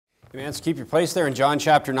Amen. So keep your place there in John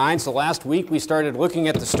chapter 9. So last week we started looking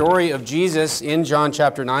at the story of Jesus in John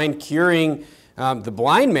chapter 9, curing the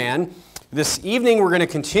blind man. This evening we're going to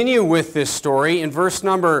continue with this story in verse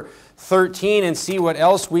number 13 and see what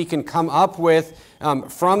else we can come up with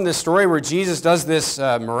from this story where Jesus does this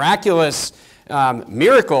miraculous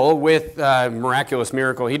miracle with miraculous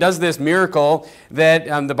miracle. He does this miracle that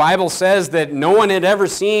the Bible says that no one had ever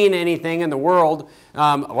seen anything in the world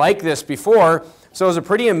like this before. So it was a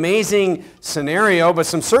pretty amazing scenario, but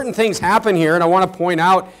some certain things happen here, and I want to point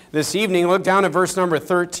out this evening. Look down at verse number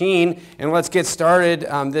 13, and let's get started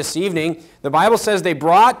this evening. The Bible says, they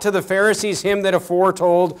brought to the Pharisees him that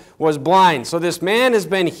aforetold was blind. So this man has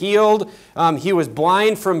been healed. He was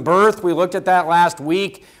blind from birth. We looked at that last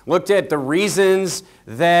week, looked at the reasons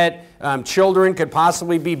that children could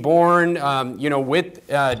possibly be born with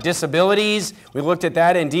disabilities. We looked at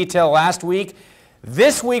that in detail last week.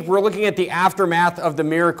 This week, we're looking at the aftermath of the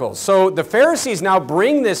miracles. So the Pharisees now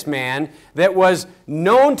bring this man that was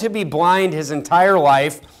known to be blind his entire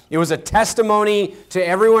life. It was a testimony to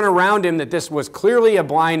everyone around him that this was clearly a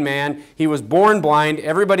blind man. He was born blind.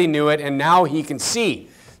 Everybody knew it, and now he can see.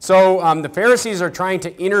 So the Pharisees are trying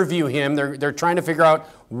to interview him. They're trying to figure out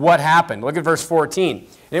what happened. Look at verse 14.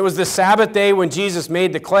 And it was the Sabbath day when Jesus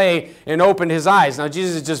made the clay and opened his eyes. Now,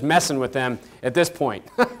 Jesus is just messing with them at this point,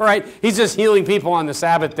 right? He's just healing people on the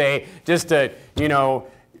Sabbath day just to,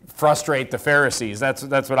 frustrate the Pharisees. That's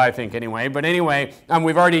what I think anyway. But anyway,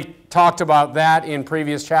 we've already talked about that in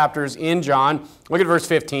previous chapters in John. Look at verse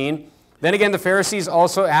 15. Then again, the Pharisees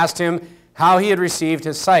also asked him how he had received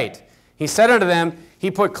his sight. He said unto them, he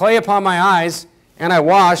put clay upon my eyes, and I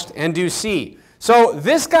washed, and do see. So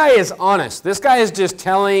this guy is honest. This guy is just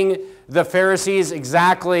telling the Pharisees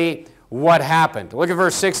exactly what happened. Look at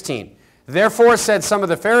verse 16. Therefore said some of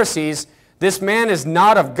the Pharisees, this man is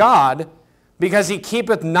not of God, because he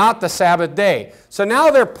keepeth not the Sabbath day. So now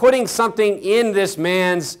they're putting something in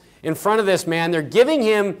front of this man. They're giving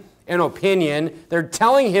him an opinion. They're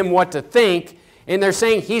telling him what to think. And they're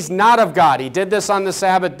saying he's not of God. He did this on the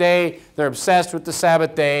Sabbath day. They're obsessed with the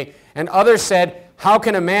Sabbath day. And others said, how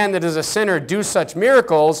can a man that is a sinner do such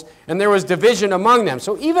miracles? And there was division among them.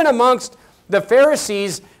 So even amongst the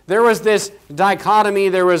Pharisees, there was this dichotomy.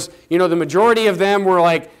 There was, the majority of them were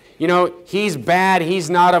like, he's bad. He's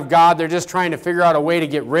not of God. They're just trying to figure out a way to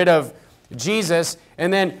get rid of Jesus.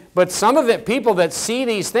 But some of the people that see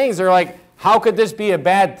these things, they're like, how could this be a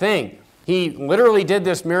bad thing? He literally did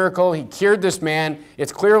this miracle. He cured this man.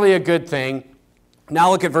 It's clearly a good thing.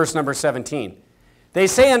 Now look at verse number 17. They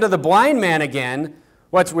say unto the blind man again,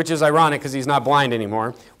 which is ironic because he's not blind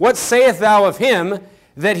anymore, what sayest thou of him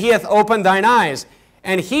that he hath opened thine eyes?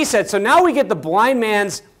 And he said, so now we get the blind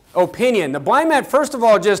man's opinion. The blind man, first of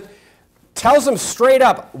all, just tells them straight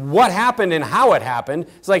up what happened and how it happened.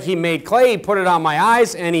 It's like he made clay, he put it on my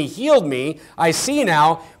eyes, and he healed me. I see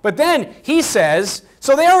now. But then he says,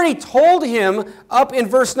 so they already told him up in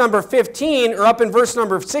verse number 15, or up in verse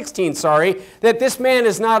number 16, that this man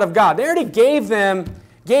is not of God. They already gave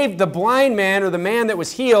the blind man, or the man that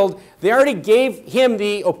was healed, they already gave him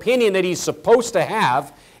the opinion that he's supposed to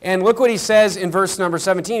have. And look what he says in verse number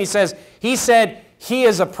 17. He said, he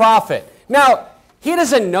is a prophet. Now, he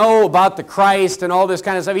doesn't know about the Christ and all this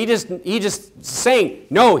kind of stuff. He just saying,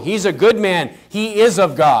 no, he's a good man. He is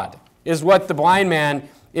of God, is what the blind man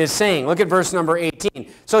is saying. Look at verse number 18.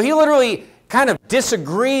 So he literally kind of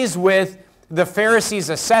disagrees with the Pharisees'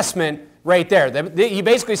 assessment right there. He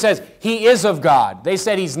basically says, he is of God. They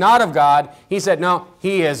said he's not of God. He said, no,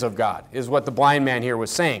 he is of God, is what the blind man here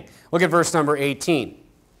was saying. Look at verse number 18.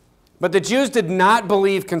 But the Jews did not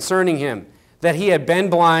believe concerning him, that he had been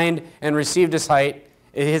blind and received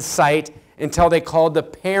his sight until they called the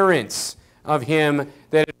parents of him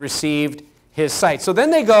that had received his sight. So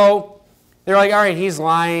then they're like, all right, he's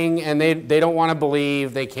lying, and they don't want to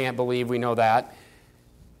believe. They can't believe, we know that.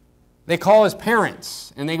 They call his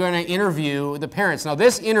parents, and they're going to interview the parents. Now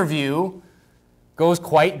this interview goes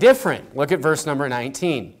quite different. Look at verse number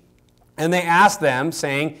 19. And they ask them,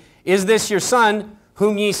 saying, is this your son,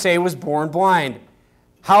 whom ye say was born blind?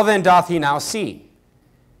 How then doth he now see?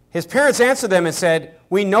 His parents answered them and said,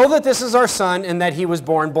 we know that this is our son and that he was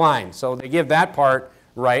born blind. So they give that part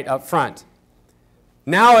right up front.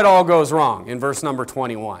 Now it all goes wrong in verse number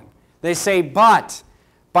 21. They say, but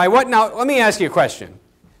by what? Now let me ask you a question.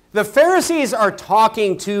 The Pharisees are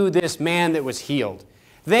talking to this man that was healed.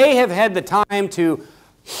 They have had the time to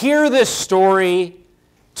hear this story,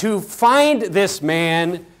 to find this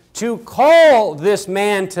man, to call this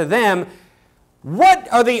man to them.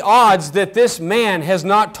 What are the odds that this man has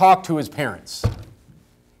not talked to his parents?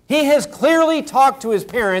 He has clearly talked to his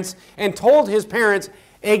parents and told his parents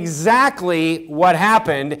exactly what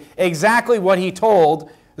happened, exactly what he told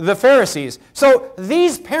the Pharisees. So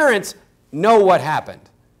these parents know what happened.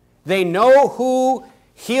 They know who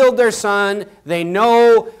healed their son. They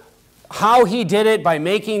know how he did it by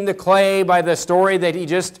making the clay, by the story that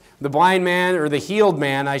the blind man, or the healed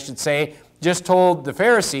man, I should say, just told the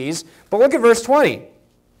Pharisees. But look at verse 20.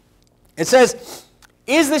 It says,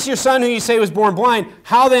 "Is this your son who you say was born blind?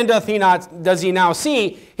 How then does he now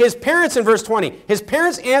see?" His parents, in verse 20, his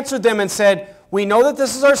parents answered them and said, "We know that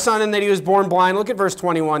this is our son and that he was born blind." Look at verse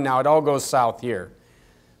 21 now. It all goes south here.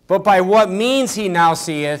 "But by what means he now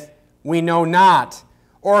seeth, we know not.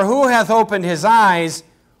 Or who hath opened his eyes,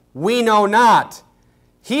 we know not.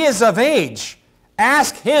 He is of age.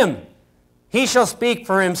 Ask him. He shall speak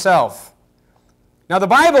for himself." Now the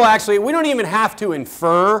Bible actually, we don't even have to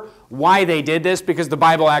infer why they did this, because the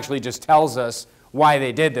Bible actually just tells us why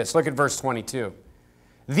they did this. Look at verse 22.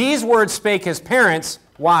 "These words spake his parents."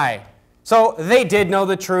 Why? So they did know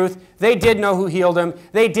the truth. They did know who healed him.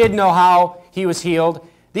 They did know how he was healed.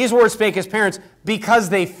 "These words spake his parents because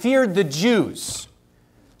they feared the Jews.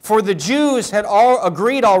 For the Jews had all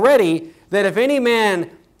agreed already that if any man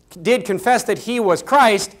did confess that he was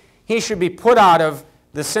Christ, he should be put out of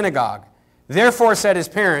the synagogue. Therefore said his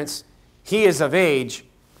parents, He is of age,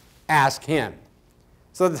 ask him."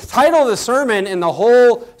 So the title of the sermon and the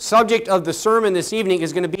whole subject of the sermon this evening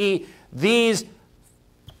is going to be these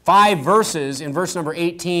 5 verses in verse number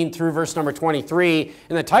 18 through verse number 23.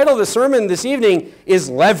 And the title of the sermon this evening is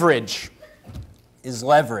Leverage. Is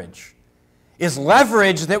leverage. Is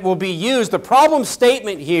leverage that will be used. The problem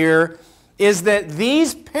statement here is that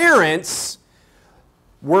these parents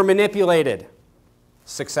were manipulated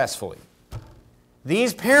successfully.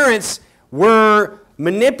 These parents were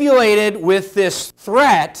manipulated with this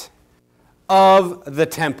threat of the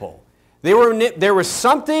temple. There was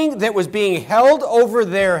something that was being held over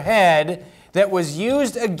their head that was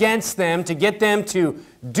used against them to get them to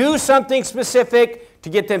do something specific, to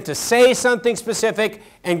get them to say something specific,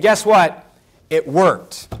 and guess what? It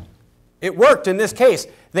worked. It worked in this case.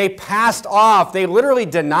 They passed off, they literally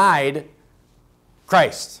denied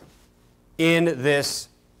Christ in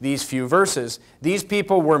these few verses. These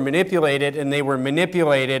people were manipulated, and they were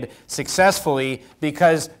manipulated successfully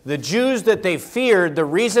because the Jews that they feared, the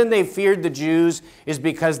reason they feared the Jews is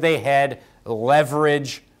because they had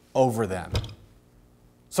leverage over them.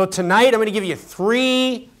 So tonight I'm going to give you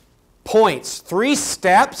 3 points, 3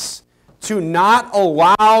 steps to not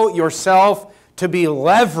allow yourself to be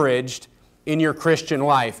leveraged in your Christian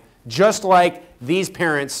life, just like these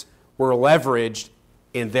parents were leveraged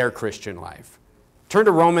in their Christian life. Turn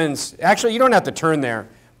to Romans. Actually, you don't have to turn there,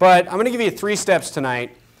 but I'm going to give you 3 steps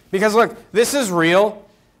tonight because look, this is real.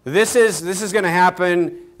 This is going to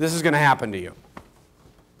happen. This is going to happen to you.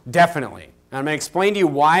 Definitely. And I'm going to explain to you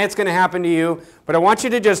why it's going to happen to you, but I want you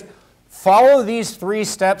to just follow these 3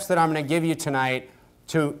 steps that I'm going to give you tonight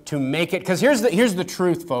to make it, because here's the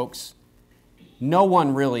truth, folks. No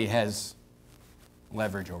one really has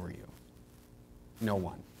leverage over you. No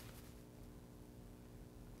one.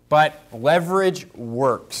 But leverage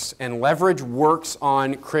works, and leverage works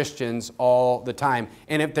on Christians all the time.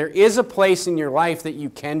 And if there is a place in your life that you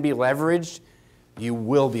can be leveraged, you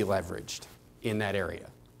will be leveraged in that area.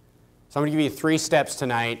 So I'm going to give you 3 steps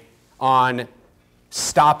tonight on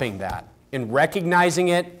stopping that, and recognizing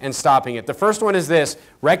it and stopping it. The first one is this: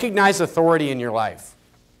 recognize authority in your life.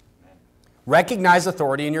 Recognize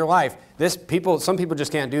authority in your life. Some people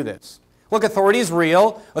just can't do this. Look, authority is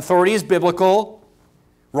real. Authority is biblical.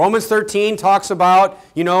 Romans 13 talks about,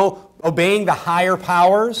 obeying the higher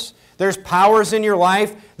powers. There's powers in your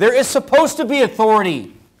life. There is supposed to be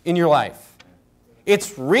authority in your life.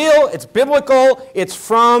 It's real, it's biblical, it's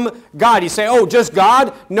from God. You say, oh, just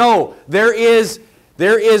God? No, there is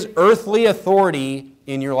earthly authority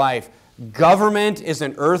in your life. Government is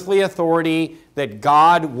an earthly authority that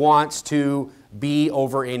God wants to be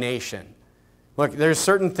over a nation. Look, there's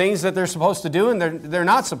certain things that they're supposed to do and they're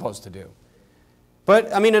not supposed to do.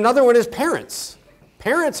 But, another one is parents.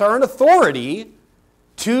 Parents are an authority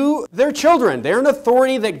to their children. They're an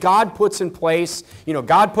authority that God puts in place.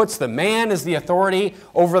 God puts the man as the authority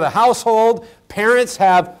over the household. Parents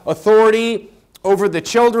have authority over the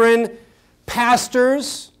children.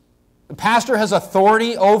 Pastors. The pastor has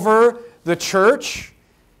authority over the church.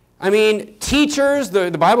 Teachers.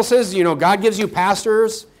 The Bible says, God gives you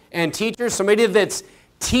pastors and teachers. Somebody that's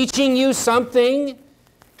teaching you something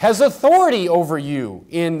has authority over you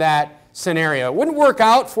in that scenario. It wouldn't work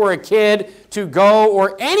out for a kid to go,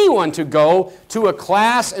 or anyone to go, to a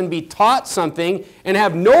class and be taught something and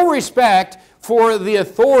have no respect for the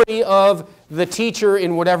authority of the teacher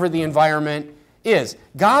in whatever the environment is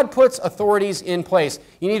God puts authorities in place.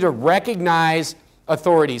 You need to recognize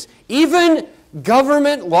authorities. Even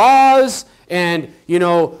government laws and,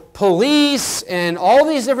 police and all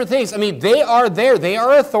these different things. I mean, they are there. They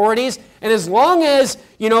are authorities. And as long as,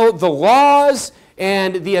 the laws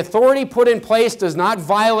and the authority put in place does not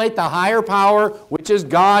violate the higher power, which is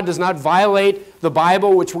God, does not violate the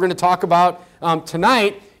Bible, which we're going to talk about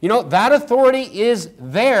tonight, that authority is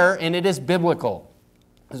there and it is biblical,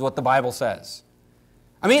 is what the Bible says.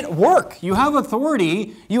 I mean, work. You have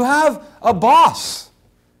authority. You have a boss.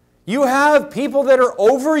 You have people that are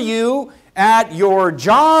over you at your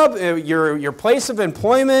job, your place of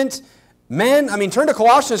employment. Men, turn to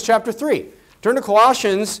Colossians chapter 3. Turn to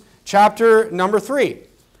Colossians chapter number 3.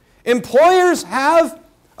 Employers have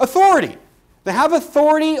authority. They have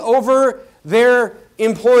authority over their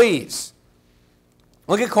employees.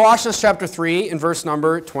 Look at Colossians chapter 3 and verse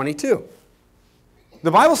number 22.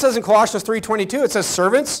 The Bible says in Colossians 3:22, it says,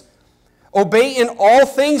 "Servants, obey in all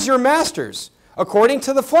things your masters, according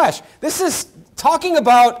to the flesh." This is talking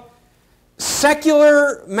about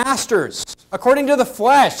secular masters, according to the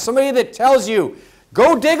flesh. Somebody that tells you,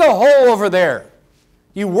 go dig a hole over there.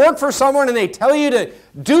 You work for someone and they tell you to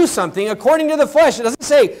do something according to the flesh. It doesn't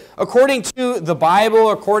say according to the Bible,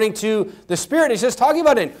 according to the Spirit. It's just talking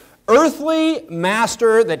about an earthly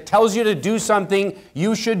master that tells you to do something.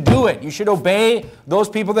 You should do it. You should obey those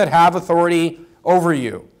people that have authority over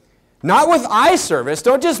you. Not with eye service.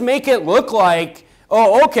 Don't just make it look like,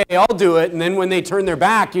 oh, okay, I'll do it, and then when they turn their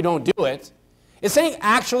back, you don't do it. It's saying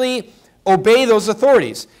actually obey those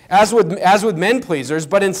authorities, as with men pleasers,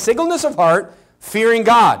 but in singleness of heart, fearing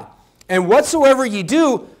God. And whatsoever ye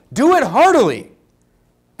do, do it heartily,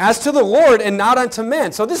 as to the Lord and not unto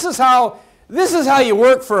men. So this is how you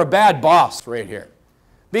work for a bad boss right here.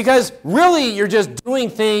 Because really you're just doing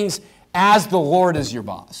things as the Lord is your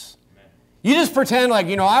boss. You just pretend like,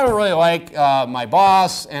 I don't really like my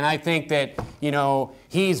boss, and I think that,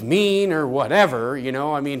 he's mean or whatever,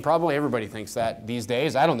 probably everybody thinks that these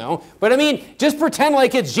days, I don't know. But just pretend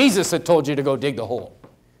like it's Jesus that told you to go dig the hole.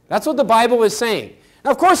 That's what the Bible is saying.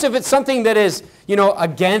 Now, of course, if it's something that is,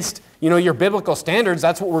 against, your biblical standards,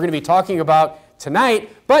 that's what we're going to be talking about tonight.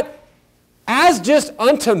 But as just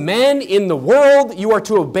unto men in the world, you are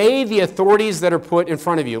to obey the authorities that are put in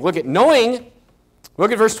front of you. Look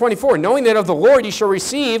at verse 24. "Knowing that of the Lord ye shall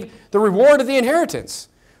receive the reward of the inheritance.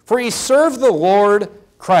 For ye serve the Lord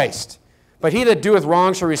Christ. But he that doeth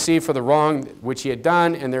wrong shall receive for the wrong which he had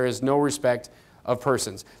done, and there is no respect of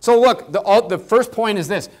persons." So look, the first point is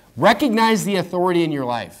this. Recognize the authority in your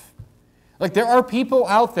life. Like, there are people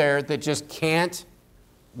out there that just can't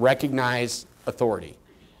recognize authority.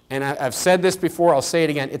 And I've said this before, I'll say it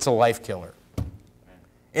again, it's a life killer.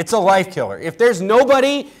 It's a life killer. If there's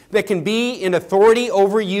nobody that can be in authority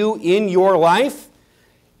over you in your life,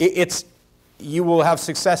 you will have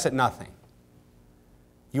success at nothing.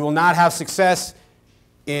 You will not have success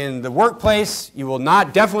in the workplace. You will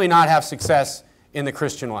definitely not have success in the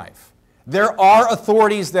Christian life. There are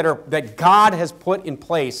authorities that God has put in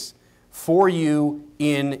place for you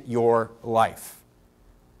in your life.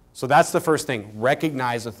 So that's the first thing.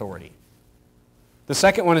 Recognize authority. The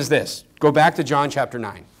second one is this. Go back to John chapter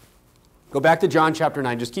 9. Go back to John chapter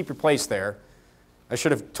 9. Just keep your place there. I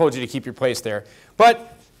should have told you to keep your place there.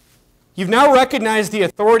 But you've now recognized the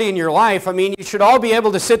authority in your life. You should all be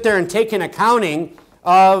able to sit there and take an accounting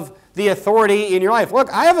of the authority in your life.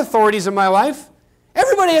 Look, I have authorities in my life.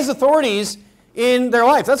 Everybody has authorities in their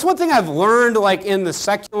life. That's one thing I've learned, like in the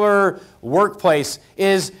secular workplace,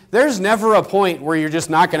 is there's never a point where you're just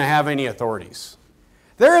not going to have any authorities.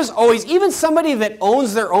 There is always, even somebody that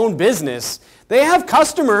owns their own business, they have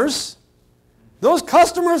customers. Those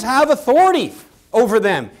customers have authority over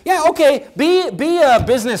them. Yeah, okay, be a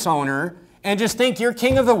business owner and just think you're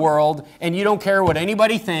king of the world and you don't care what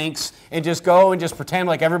anybody thinks and just go and just pretend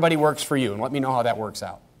like everybody works for you, and let me know how that works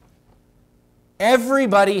out.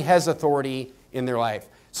 Everybody has authority in their life.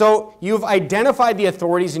 So you've identified the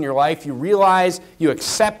authorities in your life. You realize, you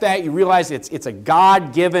accept that. You realize it's a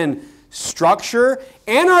God-given structure.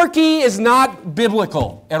 Anarchy is not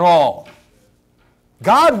biblical at all.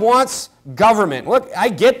 God wants government. Look, I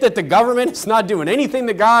get that the government is not doing anything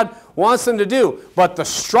that God wants them to do, but the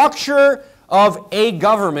structure of a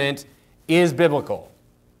government is biblical.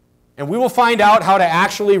 And we will find out how to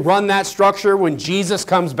actually run that structure when Jesus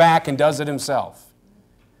comes back and does it himself.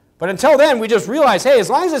 But until then, we just realize, hey, as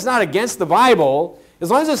long as it's not against the Bible, as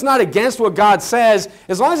long as it's not against what God says,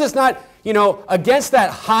 as long as it's not, against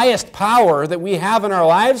that highest power that we have in our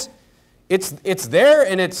lives, it's there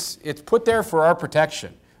and it's put there for our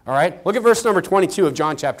protection. All right? Look at verse number 22 of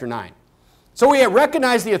John chapter 9. So we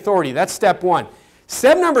recognize the authority. That's step one.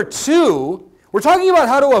 Step number two, we're talking about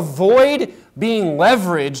how to avoid being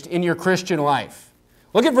leveraged in your Christian life.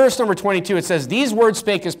 Look at verse number 22. It says, "These words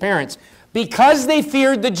spake his parents, because they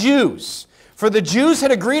feared the Jews. For the Jews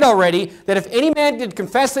had agreed already that if any man did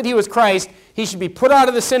confess that he was Christ, he should be put out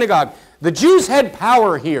of the synagogue." The Jews had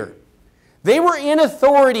power here. They were in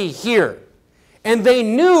authority here. And they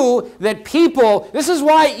knew that people, this is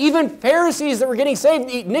why even Pharisees that were getting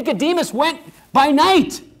saved, Nicodemus went by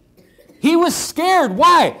night. He was scared.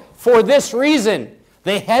 Why? For this reason.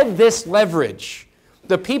 They had this leverage.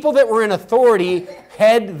 The people that were in authority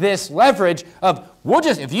had this leverage of,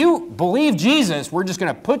 if you believe Jesus, we're just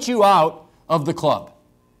going to put you out of the club.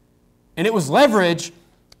 And it was leverage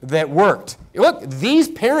that worked. Look, these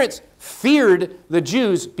parents feared the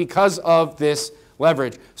Jews because of this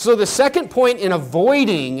leverage. So the second point in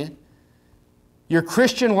avoiding your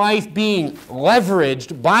Christian life being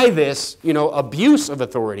leveraged by this, abuse of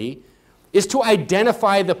authority is to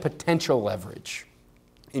identify the potential leverage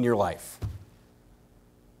in your life.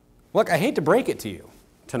 Look, I hate to break it to you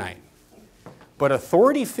tonight, but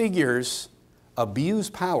authority figures abuse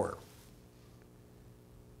power.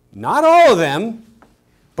 Not all of them,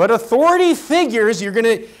 but authority figures,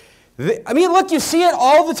 look, you see it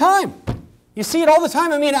all the time. You see it all the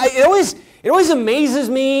time. It always amazes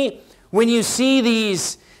me when you see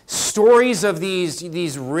these stories of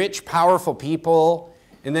these rich, powerful people,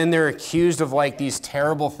 and then they're accused of like these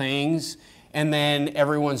terrible things, and then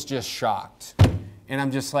everyone's just shocked. And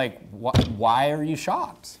I'm just like, why are you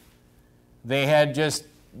shocked? They had just,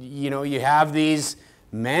 you have these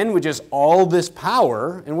men with just all this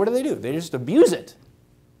power, and what do? They just abuse it.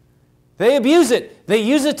 They abuse it. They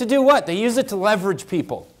use it to do what? They use it to leverage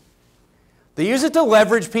people. They use it to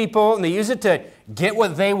leverage people, and they use it to get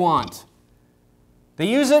what they want. They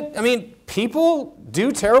use it, people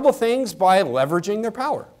do terrible things by leveraging their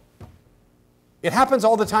power. It happens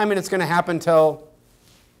all the time, and it's going to happen till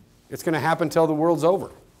the world's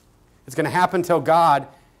over. It's going to happen till God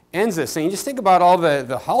ends this thing. Just think about all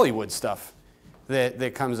the Hollywood stuff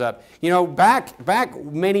that comes up. Back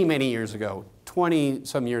many, many years ago,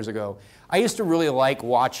 20-some years ago, I used to really like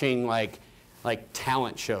watching like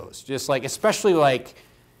talent shows, just especially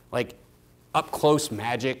up close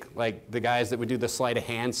magic, like the guys that would do the sleight of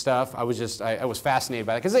hand stuff. I was fascinated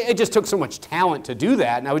by that because it just took so much talent to do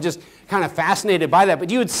that, and I was just kind of fascinated by that. But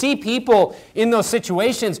you would see people in those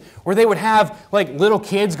situations where they would have little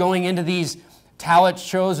kids going into these talent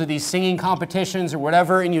shows or these singing competitions or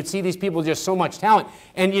whatever, and you'd see these people just so much talent,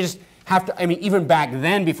 and you just have to, even back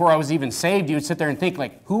then, before I was even saved, you would sit there and think,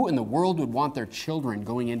 who in the world would want their children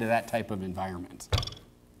going into that type of environment?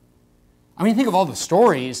 Think of all the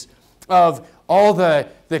stories of all the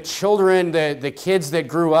children, the kids that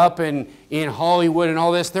grew up in Hollywood and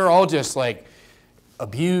all this. They're all just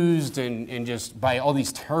abused and just by all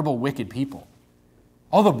these terrible, wicked people.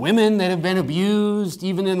 All the women that have been abused,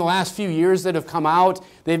 even in the last few years that have come out,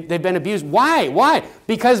 they've been abused. Why? Why?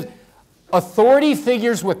 Because authority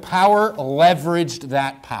figures with power leveraged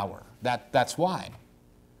that power. That's why.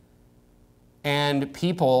 And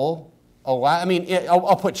people allow,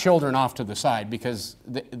 I'll put children off to the side because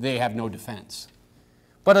they have no defense.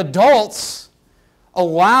 But adults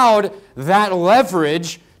allowed that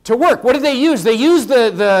leverage to work. What did they use? They used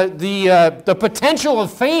the potential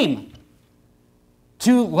of fame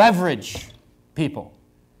to leverage people.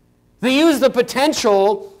 They used the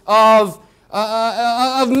potential of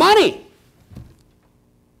money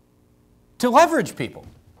to leverage people.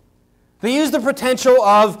 They use the potential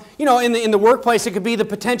of, in the workplace, it could be the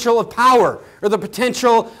potential of power or the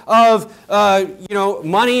potential of,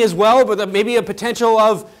 money as well, but maybe a potential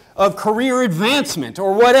of career advancement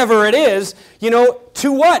or whatever it is,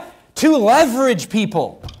 to what? To leverage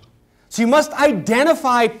people. So you must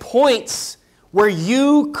identify points where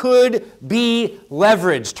you could be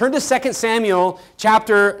leveraged. Turn to 2 Samuel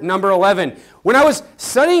chapter number 11. When I was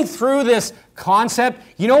studying through this concept,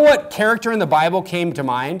 you know what character in the Bible came to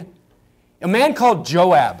mind? A man called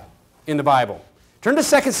Joab in the Bible. Turn to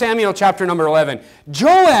 2 Samuel chapter number 11.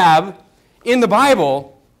 Joab in the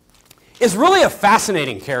Bible is really a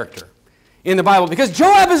fascinating character in the Bible because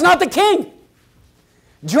Joab is not the king.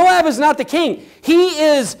 Joab is not the king. He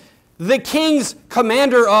is the king's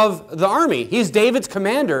commander of the army. He's David's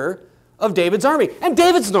commander of David's army. And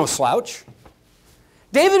David's no slouch.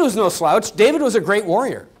 David was no slouch. David was a great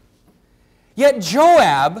warrior. Yet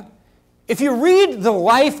Joab, if you read the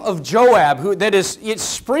life of Joab, it's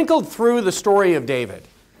sprinkled through the story of David.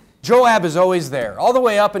 Joab is always there, all the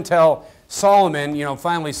way up until Solomon,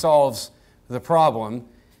 finally solves the problem.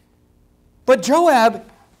 But Joab,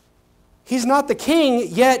 he's not the king,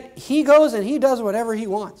 yet he goes and he does whatever he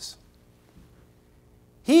wants.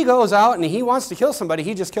 He goes out and he wants to kill somebody,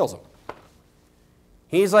 he just kills them.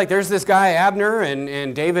 He's like, there's this guy Abner,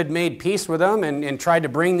 and David made peace with him and tried to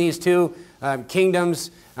bring these two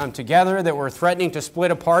kingdoms together that were threatening to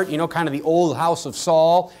split apart. You know, kind of the old house of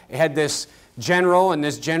Saul. It had this general, and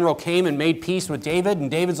this general came and made peace with David, and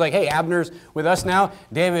David's like, hey, Abner's with us now.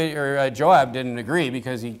 Joab didn't agree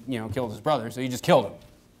because he, killed his brother, so he just killed him.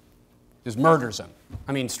 Just murders him.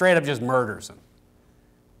 I mean, straight up just murders him.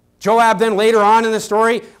 Joab then later on in the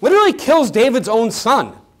story literally kills David's own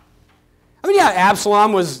son. I mean, yeah,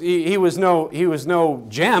 Absalom was no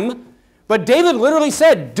gem, but David literally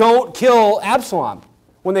said, don't kill Absalom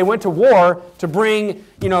when they went to war to bring,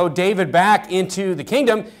 David back into the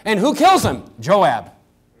kingdom. And who kills him? Joab.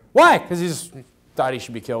 Why? Because he just thought he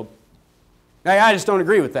should be killed. I just don't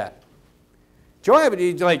agree with that. Joab,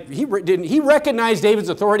 he recognized David's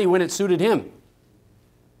authority when it suited him.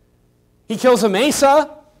 He kills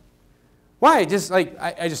Amasa. Why? I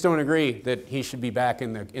just don't agree that he should be back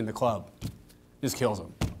in the club. Just kills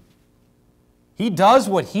him. He does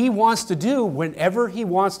what he wants to do whenever he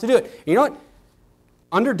wants to do it. You know what?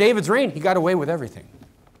 Under David's reign, he got away with everything.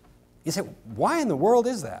 You say, why in the world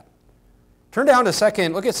is that? Turn down to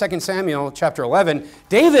look at 2 Samuel chapter 11.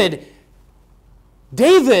 David,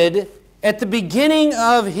 at the beginning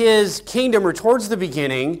of his kingdom, or towards the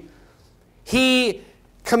beginning, he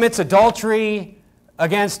commits adultery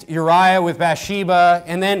against Uriah with Bathsheba,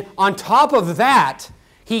 and then on top of that,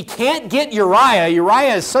 he can't get Uriah.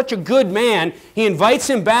 Uriah is such a good man. He invites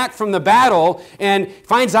him back from the battle and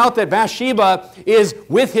finds out that Bathsheba is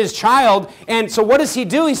with his child. And so what does he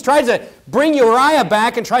do? He tries to bring Uriah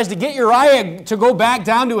back and tries to get Uriah to go back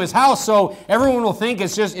down to his house so everyone will think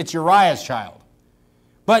it's Uriah's child.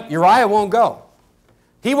 But Uriah won't go.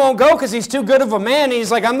 He won't go because he's too good of a man.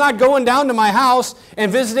 He's like, I'm not going down to my house and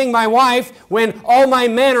visiting my wife when all my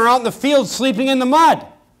men are out in the field sleeping in the mud.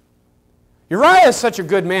 Uriah is such a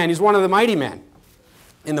good man. He's one of the mighty men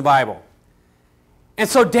in the Bible. And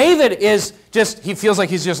so David he feels like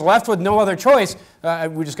he's just left with no other choice.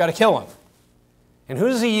 We just got to kill him. And who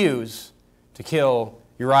does he use to kill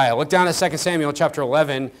Uriah? Look down at 2 Samuel chapter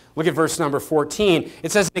 11. Look at verse number 14.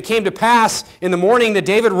 It says, it came to pass in the morning that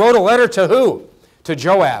David wrote a letter to who? To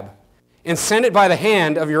Joab, and sent it by the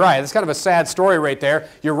hand of Uriah. That's kind of a sad story right there.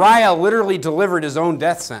 Uriah literally delivered his own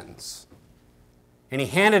death sentence. And he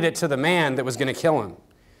handed it to the man that was going to kill him.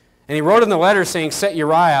 And he wrote in the letter saying, set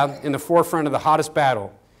Uriah in the forefront of the hottest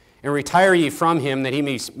battle, and retire ye from him that he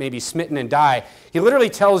may be smitten and die. He literally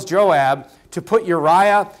tells Joab to put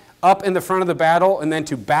Uriah up in the front of the battle and then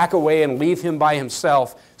to back away and leave him by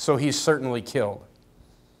himself so he's certainly killed.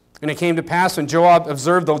 And it came to pass when Joab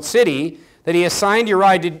observed the city that he assigned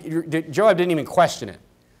Uriah, Joab didn't even question it,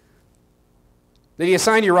 that he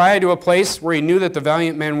assigned Uriah to a place where he knew that the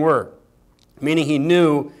valiant men were, meaning he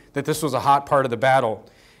knew that this was a hot part of the battle.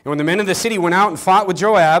 And when the men of the city went out and fought with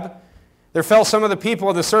Joab, there fell some of the people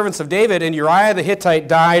of the servants of David, and Uriah the Hittite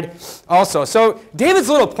died also. So David's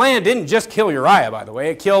little plan didn't just kill Uriah, by the way.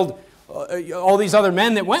 It killed all these other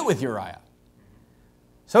men that went with Uriah.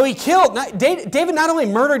 So David not only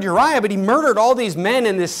murdered Uriah, but he murdered all these men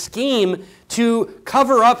in this scheme to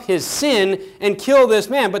cover up his sin and kill this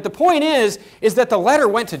man. But the point is that the letter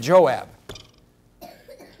went to Joab.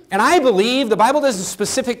 And I believe, the Bible doesn't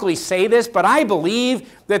specifically say this, but I believe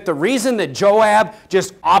that the reason that Joab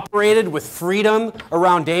just operated with freedom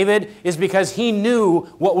around David is because he knew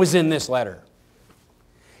what was in this letter.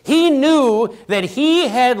 He knew that he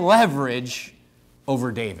had leverage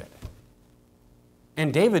over David.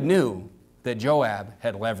 And David knew that Joab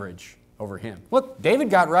had leverage over him. Look, David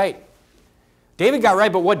got right. David got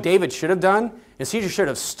right, but what David should have done is he should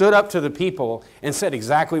have stood up to the people and said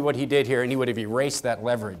exactly what he did here, and he would have erased that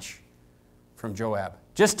leverage from Joab.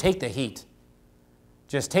 Just take the heat.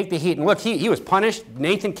 Just take the heat. And look, he was punished.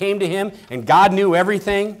 Nathan came to him, and God knew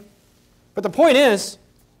everything. But the point is,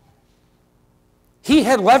 he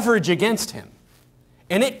had leverage against him,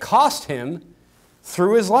 and it cost him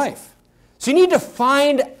through his life. So you need to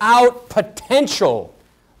find out potential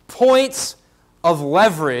points of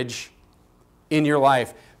leverage in your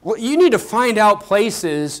life. You need to find out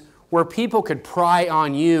places where people could pry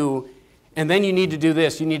on you, and then you need to do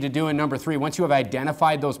this. You need to do in number 3. Once you have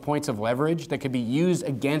identified those points of leverage that could be used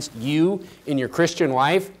against you in your Christian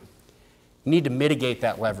life, you need to mitigate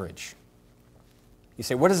that leverage. You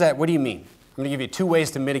say, what is that? What do you mean? I'm going to give you 2 ways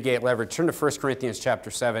to mitigate leverage. Turn to 1 Corinthians chapter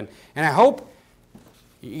 7. And I hope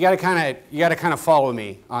you got to kind of follow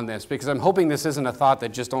me on this, because I'm hoping this isn't a thought that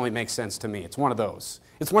just only makes sense to me. It's one of those.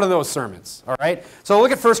 It's one of those sermons, all right? So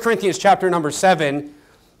look at 1 Corinthians chapter number 7,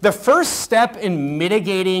 The first step in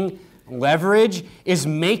mitigating leverage is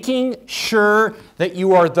making sure that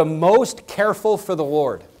you are the most careful for the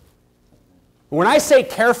Lord. When I say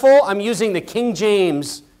careful, I'm using the King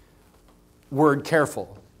James word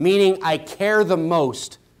careful, meaning I care the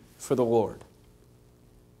most for the Lord.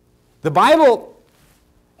 The Bible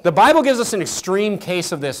gives us an extreme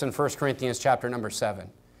case of this in 1 Corinthians chapter number 7.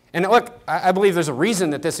 And look, I believe there's a reason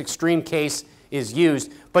that this extreme case is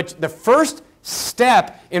used. But the first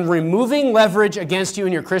step in removing leverage against you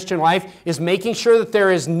in your Christian life is making sure that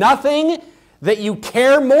there is nothing that you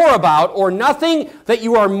care more about or nothing that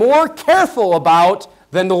you are more careful about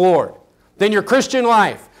than the Lord, than your Christian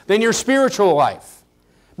life, than your spiritual life.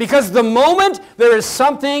 Because the moment there is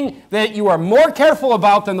something that you are more careful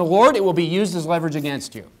about than the Lord, it will be used as leverage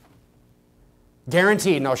against you.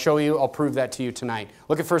 Guaranteed, and I'll prove that to you tonight.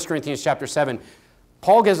 Look at 1 Corinthians chapter 7.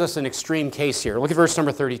 Paul gives us an extreme case here. Look at verse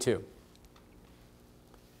number 32.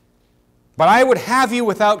 But I would have you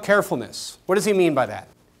without carefulness. What does he mean by that?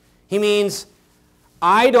 He means,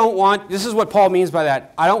 this is what Paul means by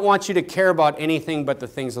that. I don't want you to care about anything but the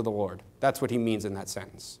things of the Lord. That's what he means in that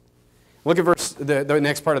sentence. Look at the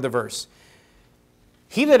next part of the verse.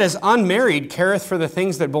 He that is unmarried careth for the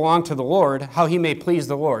things that belong to the Lord, how he may please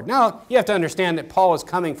the Lord. Now, you have to understand that Paul is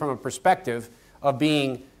coming from a perspective of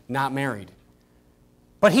being not married.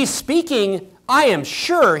 But he's speaking, I am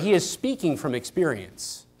sure he is speaking from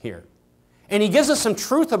experience here. And he gives us some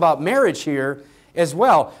truth about marriage here as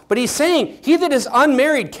well. But he's saying, he that is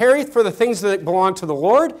unmarried careth for the things that belong to the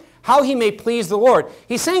Lord, how he may please the Lord.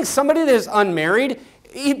 He's saying somebody that is unmarried,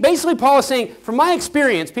 basically Paul is saying, from my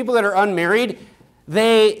experience, people that are unmarried,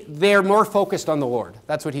 they're more focused on the Lord.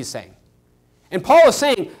 That's what he's saying. And Paul is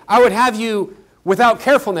saying, I would have you without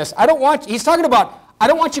carefulness. He's talking about, I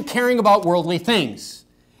don't want you caring about worldly things.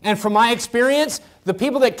 And from my experience, the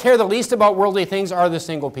people that care the least about worldly things are the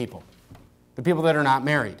single people. The people that are not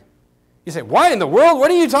married. You say, why in the world?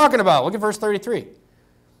 What are you talking about? Look at verse 33.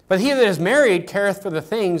 But he that is married careth for the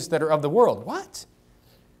things that are of the world. What?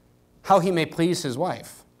 How he may please his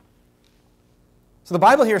wife. So the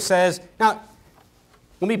Bible here says, now,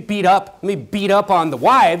 let me beat up on the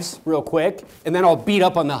wives real quick, and then I'll beat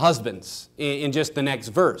up on the husbands in just the next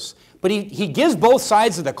verse. But he gives both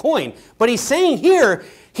sides of the coin. But he's saying here,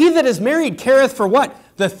 he that is married careth for what?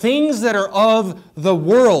 The things that are of the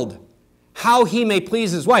world, how he may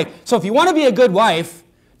please his wife. So if you want to be a good wife,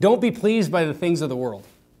 don't be pleased by the things of the world.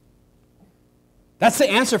 That's the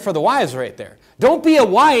answer for the wives right there. Don't be a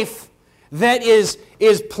wife that is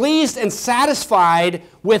pleased and satisfied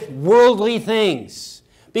with worldly things.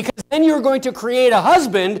 Because then you're going to create a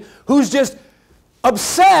husband who's just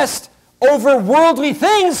obsessed over worldly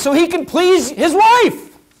things so he can please his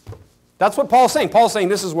wife. That's what Paul's saying. Paul's saying,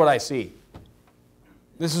 this is what I see.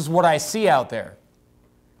 This is what I see out there.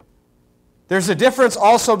 There's a difference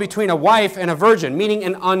also between a wife and a virgin, meaning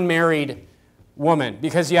an unmarried woman.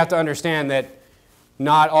 Because you have to understand that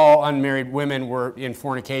not all unmarried women were in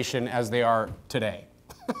fornication as they are today.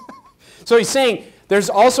 So he's saying, there's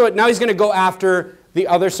also, now he's going to go after the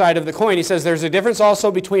other side of the coin. He says there's a difference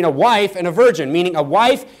also between a wife and a virgin, meaning a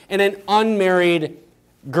wife and an unmarried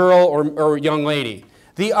girl or young lady.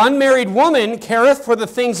 The unmarried woman careth for the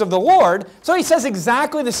things of the Lord. So he says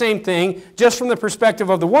exactly the same thing, just from the perspective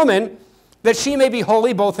of the woman, that she may be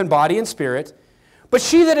holy both in body and spirit. But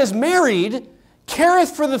she that is married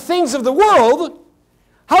careth for the things of the world,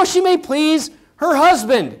 how she may please her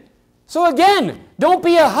husband. So again, don't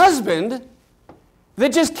be a husband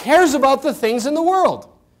that just cares about the things in the world.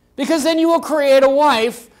 Because then you will create a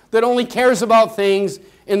wife that only cares about things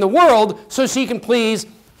in the world so she can please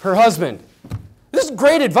her husband. This is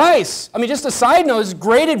great advice. I mean, just a side note, this is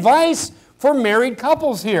great advice for married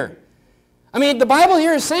couples here. I mean, the Bible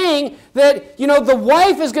here is saying that, the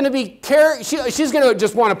wife is going to be she's going to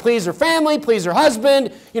just want to please her family, please her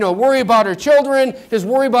husband, worry about her children, just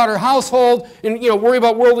worry about her household, and, worry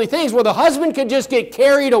about worldly things. Well, the husband could just get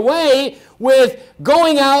carried away with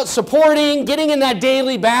going out, supporting, getting in that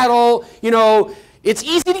daily battle. It's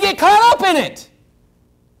easy to get caught up in it.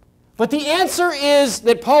 But the answer is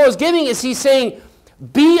that Paul is giving is he's saying,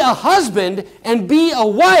 be a husband and be a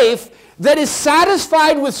wife that is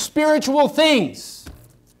satisfied with spiritual things.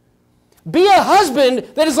 Be a husband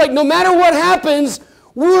that is like, no matter what happens,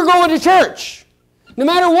 we're going to church. No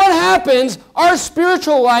matter what happens, our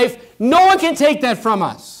spiritual life, no one can take that from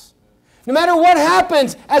us. No matter what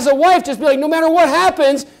happens, as a wife, just be like, no matter what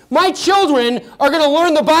happens, my children are going to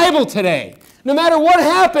learn the Bible today. No matter what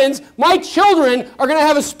happens, my children are going to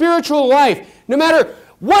have a spiritual life. No matter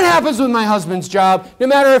what happens with my husband's job, no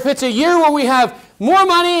matter if it's a year where we have more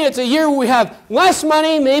money. It's a year where we have less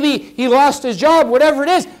money. Maybe he lost his job, whatever it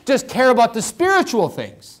is. Just care about the spiritual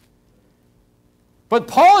things. But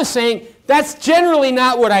Paul is saying, that's generally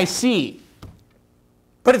not what I see.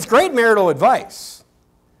 But it's great marital advice.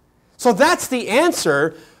 So that's the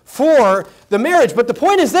answer for the marriage. But the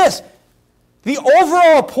point is this. The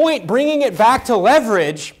overall point, bringing it back to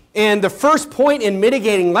leverage, and the first point in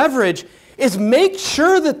mitigating leverage, is make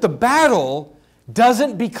sure that the battle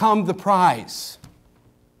doesn't become the prize.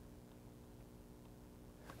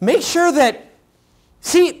 Make sure that,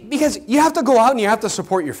 see, because you have to go out and you have to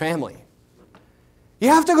support your family. You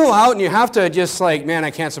have to go out and you have to just like, man, I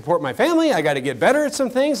can't support my family. I got to get better at some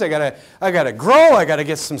things. I got to grow. I got to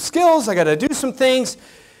get some skills. I got to do some things.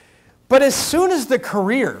 But as soon as the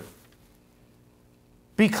career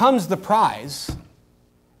becomes the prize,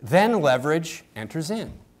 then leverage enters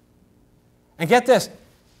in. And get this,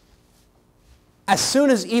 as soon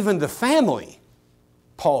as even the family,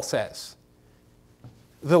 Paul says,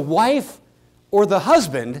 the wife or the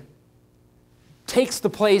husband takes the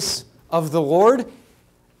place of the Lord,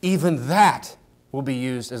 even that will be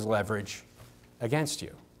used as leverage against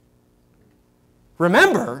you.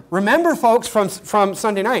 Remember folks, from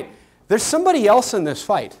Sunday night, there's somebody else in this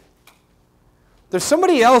fight. There's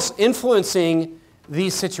somebody else influencing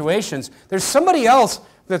these situations. There's somebody else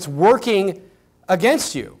that's working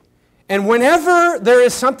against you. And whenever there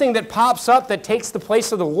is something that pops up that takes the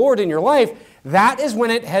place of the Lord in your life, that is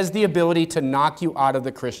when it has the ability to knock you out of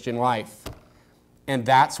the Christian life. And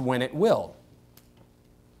that's when it will.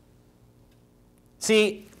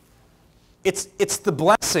 See, it's the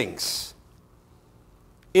blessings.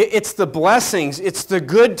 It's the blessings. It's the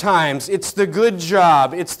good times. It's the good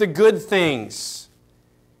job. It's the good things.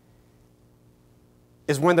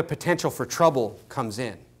 Is when the potential for trouble comes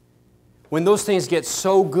in. When those things get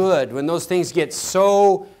so good, when those things get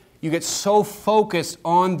so, you get so focused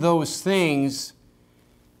on those things,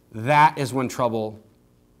 that is when trouble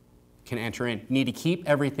can enter in. You need to keep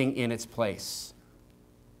everything in its place.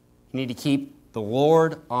 You need to keep the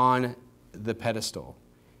Lord on the pedestal.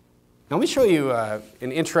 Now let me show you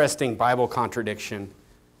an interesting Bible contradiction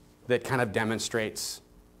that kind of demonstrates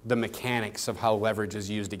the mechanics of how leverage is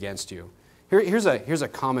used against you. Here's a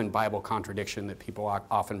common Bible contradiction that people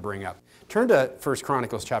often bring up. Turn to 1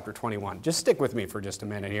 Chronicles chapter 21. Just stick with me for just a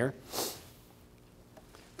minute here.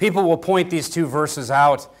 People will point these two verses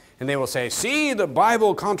out and they will say, see, the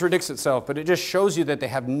Bible contradicts itself, but it just shows you that they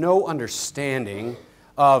have no understanding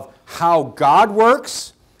of how God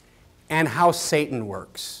works and how Satan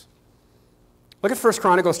works. Look at 1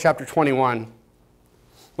 Chronicles chapter 21.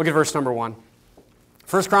 Look at verse number 1.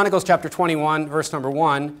 1 Chronicles chapter 21, verse number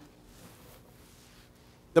 1.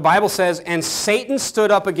 The Bible says, and Satan stood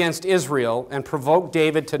up against Israel and provoked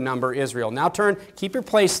David to number Israel. Now keep your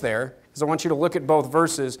place there, because I want you to look at both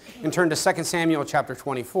verses, and turn to 2 Samuel chapter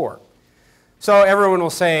 24. So everyone will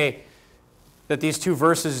say that these two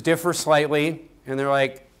verses differ slightly, and they're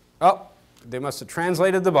like, oh, they must have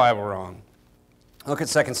translated the Bible wrong. Look at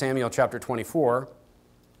 2 Samuel chapter 24,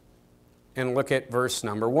 and look at verse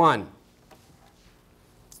number 1.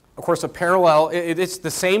 Of course, a parallel, it's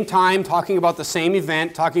the same time, talking about the same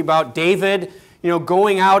event, talking about David,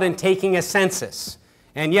 going out and taking a census.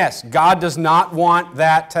 And yes, God does not want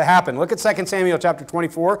that to happen. Look at 2 Samuel chapter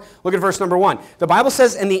 24. Look at verse number 1. The Bible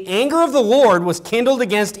says, and the anger of the Lord was kindled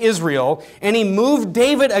against Israel, and he moved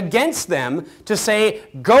David against them to say,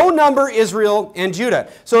 go number Israel and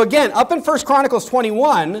Judah. So again, up in 1 Chronicles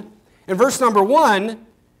 21, in verse number 1,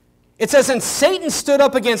 it says, and Satan stood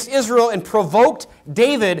up against Israel and provoked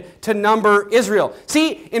David to number Israel.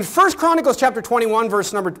 See, in 1 Chronicles chapter 21,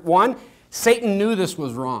 verse number 1, Satan knew this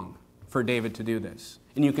was wrong for David to do this.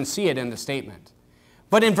 And you can see it in the statement.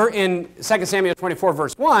 But in 2 Samuel 24,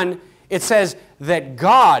 verse 1, it says that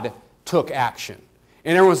God took action.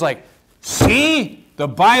 And everyone's like, see, the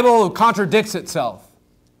Bible contradicts itself.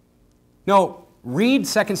 No. Read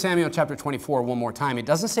 2 Samuel chapter 24 one more time. It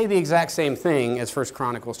doesn't say the exact same thing as 1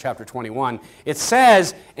 Chronicles chapter 21. It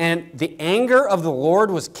says, and the anger of the Lord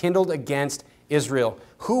was kindled against Israel.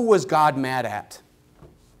 Who was God mad at?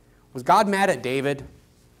 Was God mad at David?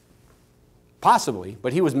 Possibly,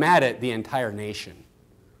 but he was mad at the entire nation.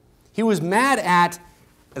 He was mad at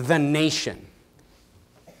the nation.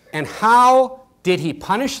 And how did he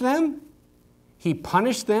punish them? He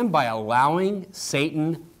punished them by allowing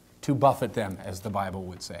Satan to buffet them, as the Bible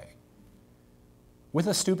would say, with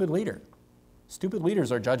a stupid leader. Stupid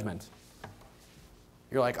leaders are judgment.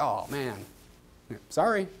 You're like, oh man,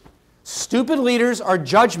 sorry. Stupid leaders are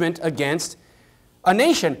judgment against a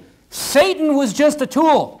nation. Satan was just a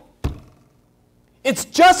tool. It's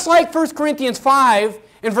just like 1 Corinthians 5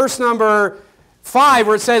 in verse number 5,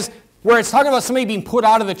 where it's talking about somebody being put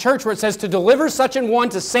out of the church, where it says to deliver such an one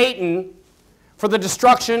to Satan for the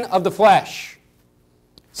destruction of the flesh.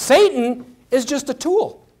 Satan is just a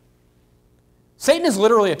tool. Satan is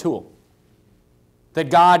literally a tool that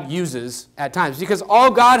God uses at times, because all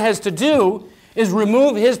God has to do is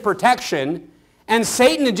remove his protection, and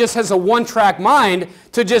Satan just has a one-track mind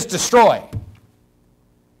to just destroy.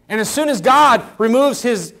 And as soon as God removes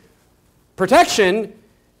his protection,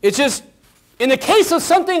 it's just, in the case of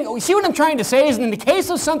something, see what I'm trying to say is, in the case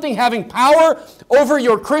of something having power over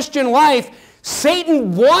your Christian life,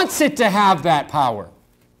 Satan wants it to have that power,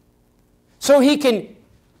 so he can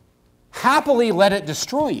happily let it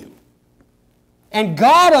destroy you. And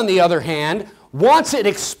God, on the other hand, wants it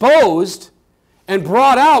exposed and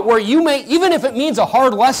brought out where you may, even if it means a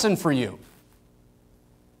hard lesson for you.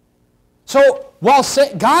 So while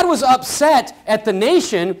God was upset at the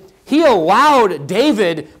nation, he allowed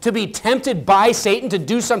David to be tempted by Satan to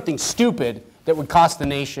do something stupid that would cost the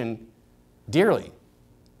nation dearly.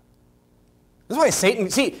 That's why Satan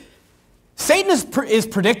is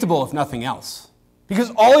predictable if nothing else,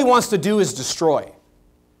 because all he wants to do is destroy.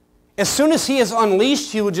 As soon as he is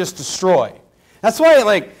unleashed, he will just destroy. That's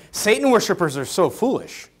why, Satan worshipers are so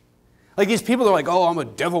foolish. These people are like, oh, I'm a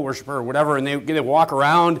devil worshiper or whatever, and they walk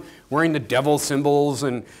around wearing the devil symbols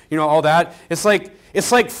and, all that. It's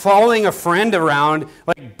like following a friend around,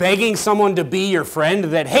 begging someone to be your friend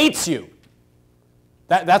that hates you.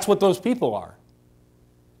 That's what those people are.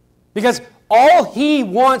 Because all he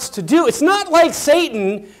wants to do, it's not like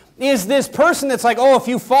Satan is this person that's like, oh, if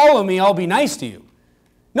you follow me, I'll be nice to you.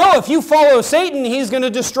 No, if you follow Satan, he's going to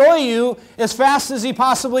destroy you as fast as he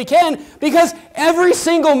possibly can, because every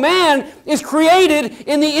single man is created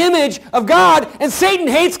in the image of God, and Satan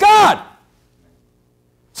hates God.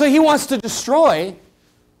 So he wants to destroy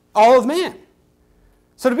all of man.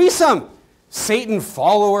 So to be some Satan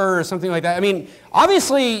follower or something like that,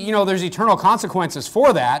 obviously, there's eternal consequences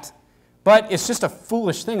for that, but it's just a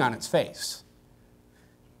foolish thing on its face.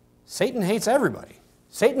 Satan hates everybody.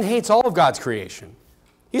 Satan hates all of God's creation.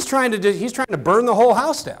 He's trying to burn the whole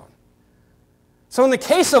house down. So in the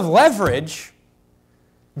case of leverage,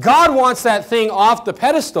 God wants that thing off the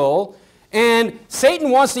pedestal, and Satan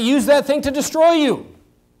wants to use that thing to destroy you.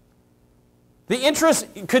 The interest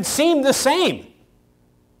could seem the same,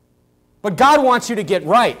 but God wants you to get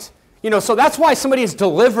right. So that's why somebody is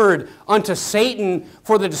delivered unto Satan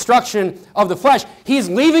for the destruction of the flesh. He's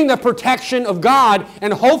leaving the protection of God,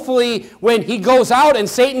 and hopefully when he goes out and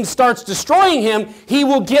Satan starts destroying him, he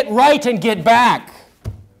will get right and get back.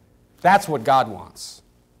 That's what God wants.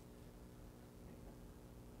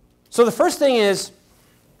 So the first thing is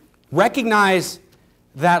recognize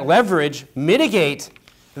that leverage, mitigate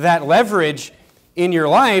that leverage in your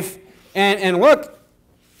life, and look,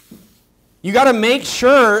 you got to make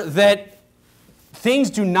sure that things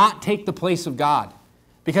do not take the place of God.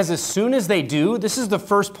 Because as soon as they do, this is the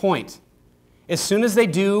first point. As soon as they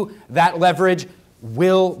do, that leverage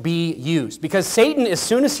will be used. Because Satan, as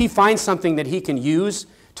soon as he finds something that he can use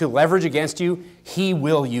to leverage against you, he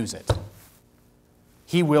will use it.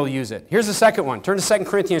 He will use it. Here's the second one. Turn to 2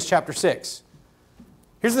 Corinthians chapter 6.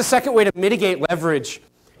 Here's the second way to mitigate leverage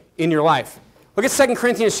in your life. Look at 2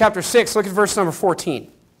 Corinthians chapter 6. Look at verse number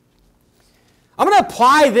 14. I'm going to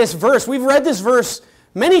apply this verse. We've read this verse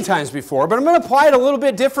many times before, but I'm going to apply it a little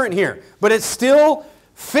bit different here. But it still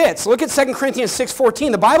fits. Look at 2 Corinthians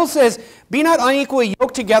 6:14. The Bible says, "Be not unequally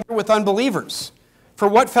yoked together with unbelievers. For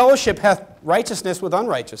what fellowship hath righteousness with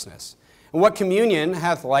unrighteousness? And what communion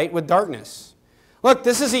hath light with darkness?" Look,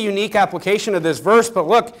 this is a unique application of this verse, but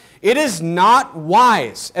look, it is not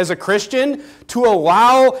wise as a Christian to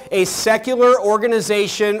allow a secular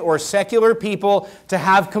organization or secular people to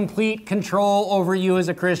have complete control over you as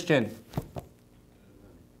a Christian.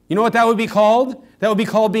 You know what that would be called? That would be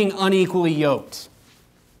called being unequally yoked.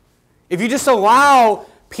 If you just allow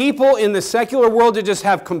people in the secular world to just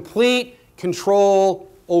have complete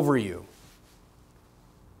control over you.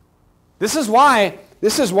 This is why,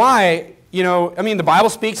 the Bible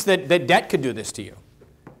speaks that debt could do this to you.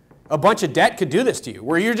 A bunch of debt could do this to you,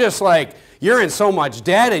 where you're just like, you're in so much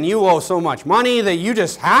debt and you owe so much money that you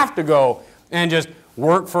just have to go and just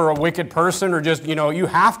work for a wicked person, or just, you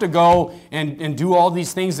have to go and do all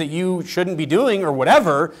these things that you shouldn't be doing or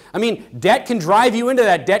whatever. Debt can drive you into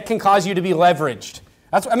that. Debt can cause you to be leveraged.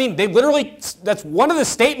 That's one of the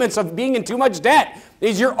statements of being in too much debt,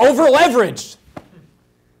 is you're over-leveraged.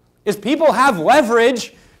 Is people have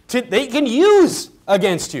leverage they can use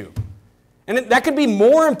against you. And that could be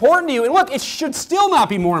more important to you. And look, it should still not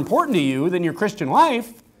be more important to you than your Christian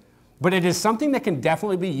life, but it is something that can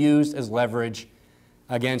definitely be used as leverage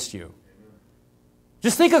against you.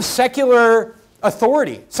 Just think of secular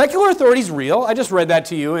authority. Secular authority is real. I just read that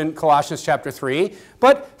to you in Colossians chapter 3.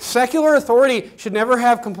 But secular authority should never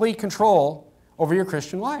have complete control over your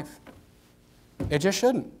Christian life. It just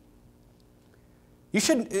shouldn't. You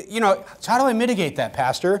shouldn't, how do I mitigate that,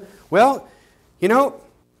 Pastor? Well,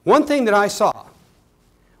 one thing that I saw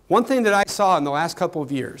in the last couple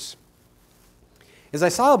of years is I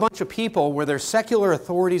saw a bunch of people where their secular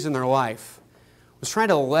authorities in their life was trying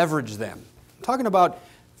to leverage them. I'm talking about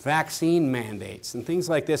vaccine mandates and things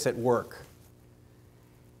like this at work.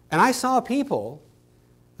 And I saw people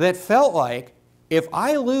that felt like, if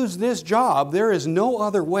I lose this job, there is no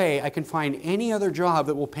other way I can find any other job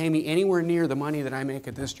that will pay me anywhere near the money that I make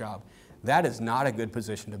at this job. That is not a good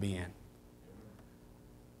position to be in.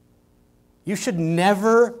 You should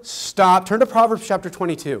never stop. Turn to Proverbs chapter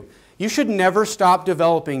 22. You should never stop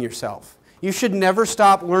developing yourself. You should never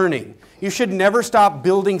stop learning. You should never stop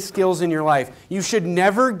building skills in your life. You should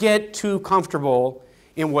never get too comfortable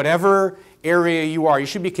in whatever area you are. You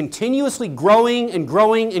should be continuously growing and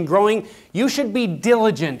growing and growing. You should be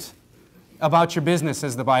diligent about your business,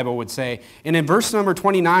 as the Bible would say. And in verse number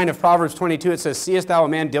 29 of Proverbs 22, it says, "Seest thou a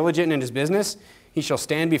man diligent in his business? He shall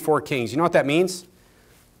stand before kings." You know what that means?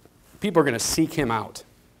 People are going to seek him out.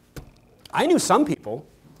 I knew some people,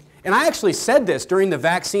 and I actually said this during the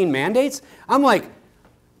vaccine mandates. I'm like,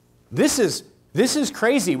 this is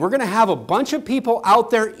crazy. We're going to have a bunch of people out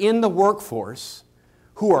there in the workforce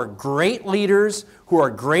who are great leaders, who are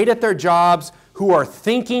great at their jobs, who are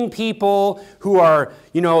thinking people, who are,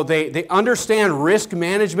 they understand risk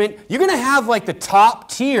management. You're going to have like the top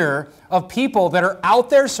tier of people that are out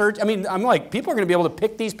there searching. I'm like, people are going to be able to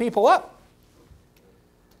pick these people up.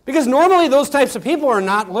 Because normally those types of people are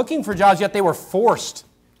not looking for jobs, yet they were forced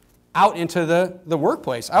out into the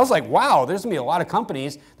workplace. I was like, wow, there's going to be a lot of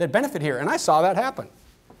companies that benefit here. And I saw that happen.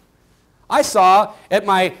 I saw at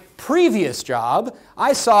my previous job,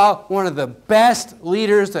 I saw one of the best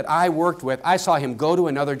leaders that I worked with, I saw him go to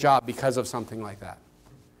another job because of something like that.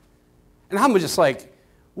 And I'm just like,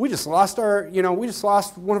 we just lost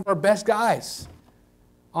one of our best guys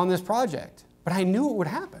on this project. But I knew it would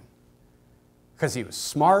happen. Because he was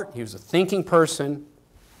smart, he was a thinking person.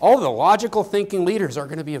 All the logical thinking leaders are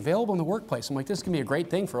going to be available in the workplace. I'm like, this can be a great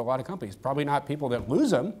thing for a lot of companies. Probably not people that lose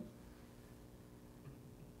them.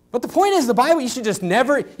 But the point is, the Bible, you should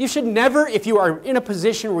never, if you are in a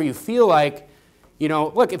position where you feel like,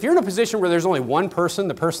 look, if you're in a position where there's only one person,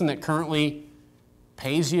 the person that currently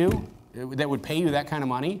pays you, that would pay you that kind of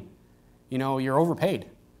money, you're overpaid.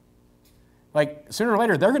 Like, sooner or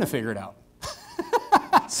later, they're going to figure it out.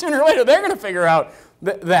 Sooner or later, they're going to figure out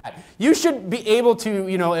that. You should be able to,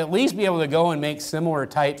 at least be able to go and make similar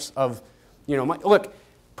types of, look,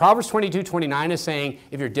 Proverbs 22:29 is saying,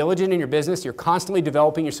 if you're diligent in your business, you're constantly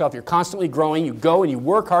developing yourself, you're constantly growing, you go and you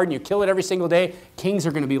work hard and you kill it every single day, kings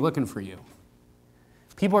are going to be looking for you.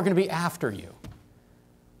 People are going to be after you.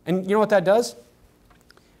 And you know what that does?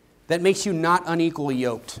 That makes you not unequally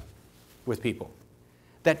yoked with people.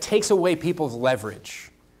 That takes away people's leverage.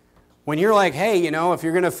 When you're like, hey, if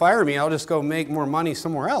you're going to fire me, I'll just go make more money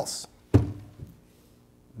somewhere else.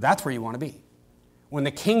 That's where you want to be. When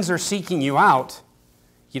the kings are seeking you out,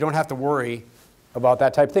 you don't have to worry about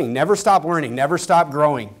that type of thing. Never stop learning. Never stop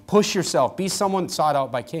growing. Push yourself. Be someone sought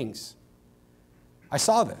out by kings. I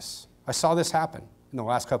saw this. I saw this happen in the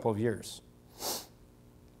last couple of years.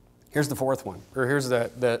 Here's the fourth one, or here's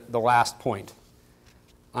the last point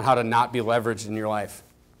on how to not be leveraged in your life.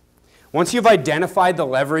 Once you've identified the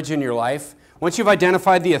leverage in your life, once you've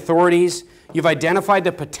identified the authorities, you've identified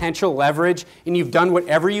the potential leverage, and you've done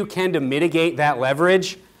whatever you can to mitigate that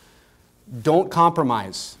leverage, don't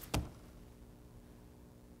compromise.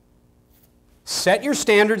 Set your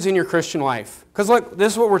standards in your Christian life. Because look,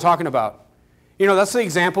 this is what we're talking about. That's the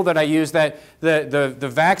example that I use, that the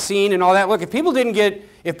vaccine and all that. Look, if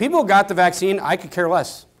people got the vaccine, I could care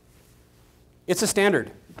less. It's a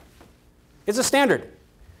standard. It's a standard.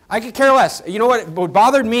 I could care less. You know what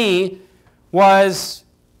bothered me was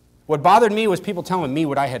people telling me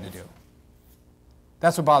what I had to do.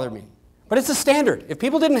 That's what bothered me. But it's a standard. If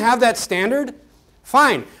people didn't have that standard,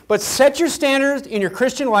 fine. But set your standards in your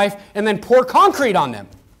Christian life and then pour concrete on them.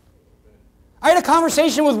 I had a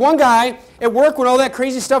conversation with one guy at work when all that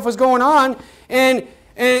crazy stuff was going on, and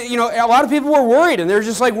a lot of people were worried, and they're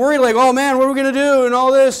just like worried, like, oh man, what are we going to do, and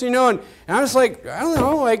all this, and I'm just like, I don't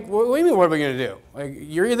know, like, what do you mean, what are we going to do? Like,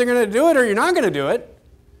 you're either going to do it or you're not going to do it,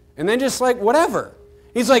 and then just like, whatever.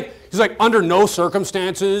 He's like, under no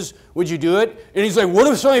circumstances would you do it, and he's like, what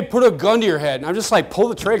if somebody put a gun to your head? And I'm just like, pull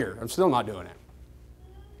the trigger. I'm still not doing it.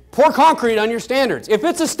 pour concrete on your standards. If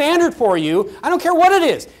it's a standard for you, I don't care what it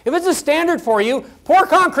is. If it's a standard for you, pour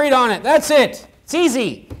concrete on it. That's it. It's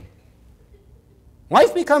easy.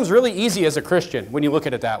 Life becomes really easy as a Christian when you look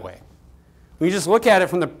at it that way. When you just look at it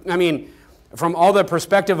from all the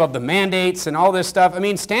perspective of the mandates and all this stuff. I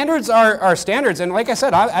mean, standards are standards. And like I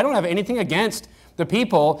said, I don't have anything against the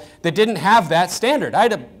people that didn't have that standard. I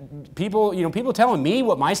had people telling me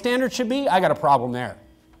what my standard should be. I got a problem there.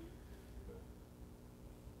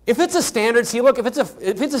 If it's a standard, see, look, if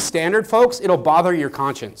it's a standard, folks, it'll bother your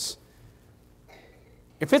conscience.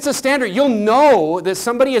 If it's a standard, you'll know that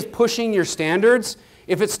somebody is pushing your standards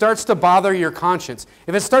if it starts to bother your conscience.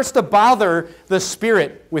 If it starts to bother the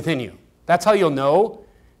spirit within you. That's how you'll know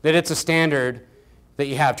that it's a standard that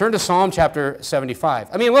you have. Turn to Psalm chapter 75.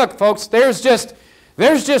 I mean, look, folks, there's just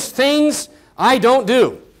things I don't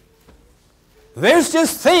do. There's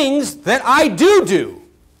just things that I do.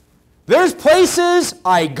 There's places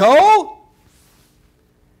I go,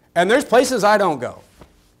 and there's places I don't go.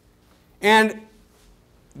 And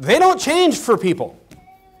they don't change for people.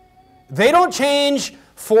 They don't change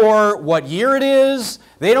for what year it is.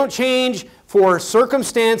 They don't change for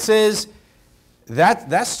circumstances.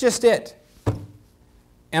 That's just it.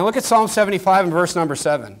 And look at Psalm 75 and verse number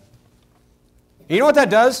 7. You know what that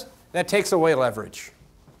does? That takes away leverage.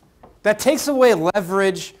 That takes away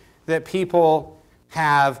leverage that people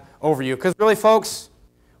have over you. Because really, folks,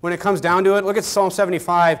 when it comes down to it, look at Psalm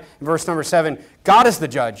 75 and verse number 7. God is the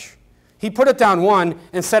judge. He put it down one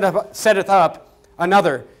and setteth up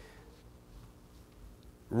another.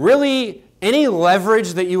 Really, any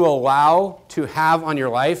leverage that you allow to have on your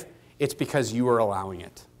life, it's because you are allowing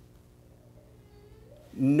it.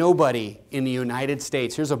 Nobody in the United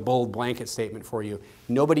States, here's a bold blanket statement for you,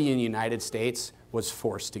 nobody in the United States was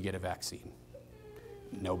forced to get a vaccine.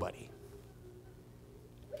 Nobody.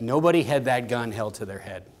 Nobody had that gun held to their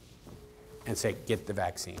head and say, get the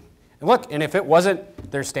vaccine. And look, and if it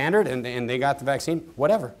wasn't their standard and they got the vaccine,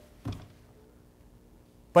 whatever.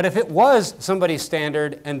 But if it was somebody's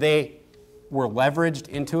standard and they were leveraged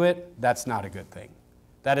into it, that's not a good thing.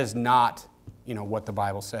 That is not, what the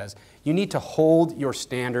Bible says. You need to hold your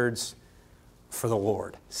standards for the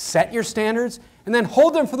Lord. Set your standards and then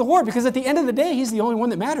hold them for the Lord, because at the end of the day, He's the only one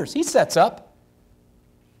that matters. He sets up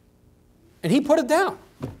and He put it down.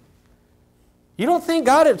 You don't think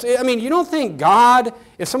God,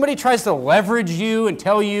 if somebody tries to leverage you and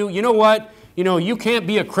tell you, you know what, you can't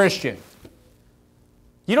be a Christian.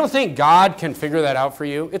 You don't think God can figure that out for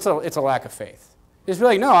you? It's a lack of faith. It's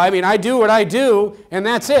like, no, I do what I do, and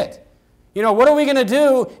that's it. What are we going to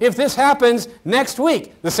do if this happens next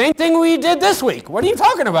week? The same thing we did this week. What are you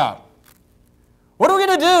talking about? What are we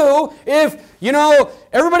going to do if,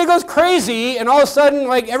 everybody goes crazy and all of a sudden,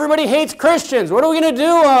 everybody hates Christians? What are we going to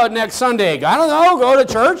do next Sunday? I don't know, go to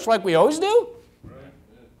church like we always do?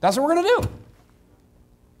 That's what we're going to do.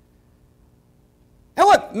 And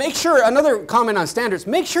look, make sure, another comment on standards,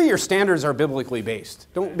 make sure your standards are biblically based.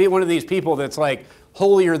 Don't be one of these people that's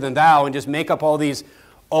holier than thou and just make up all these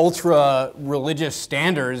ultra-religious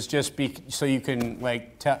standards just so you can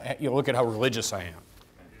look at how religious I am.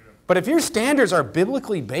 But if your standards are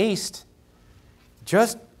biblically based,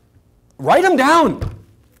 just write them down.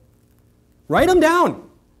 Write them down.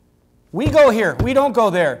 We go here. We don't go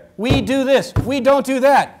there. We do this. We don't do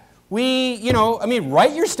that.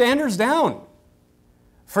 Write your standards down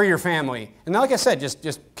for your family. And like I said,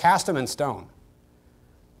 just cast them in stone.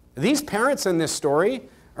 These parents in this story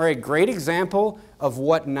are a great example of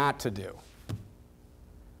what not to do.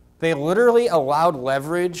 They literally allowed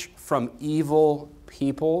leverage from evil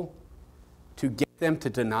people to get them to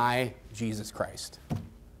deny Jesus Christ.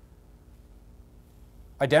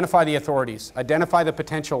 Identify the authorities. Identify the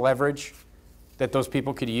potential leverage that those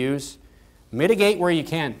people could use. Mitigate where you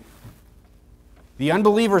can. The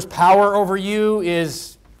unbeliever's power over you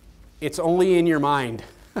it's only in your mind.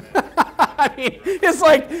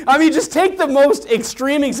 Just take the most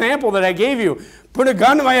extreme example that I gave you. Put a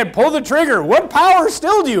gun to my head, pull the trigger. What power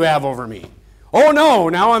still do you have over me? Oh no,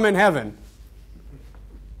 now I'm in heaven.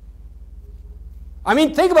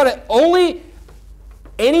 Think about it. Only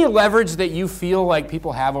any leverage that you feel like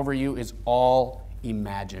people have over you is all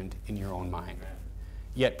imagined in your own mind.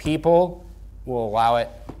 Yet people will allow it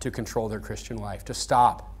to control their Christian life, to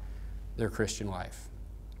stop their Christian life.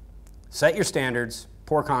 Set your standards,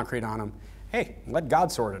 pour concrete on them. Hey, let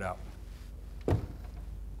God sort it out.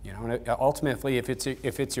 Ultimately, if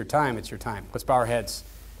it's your time, it's your time. Let's bow our heads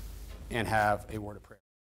and have a word of prayer.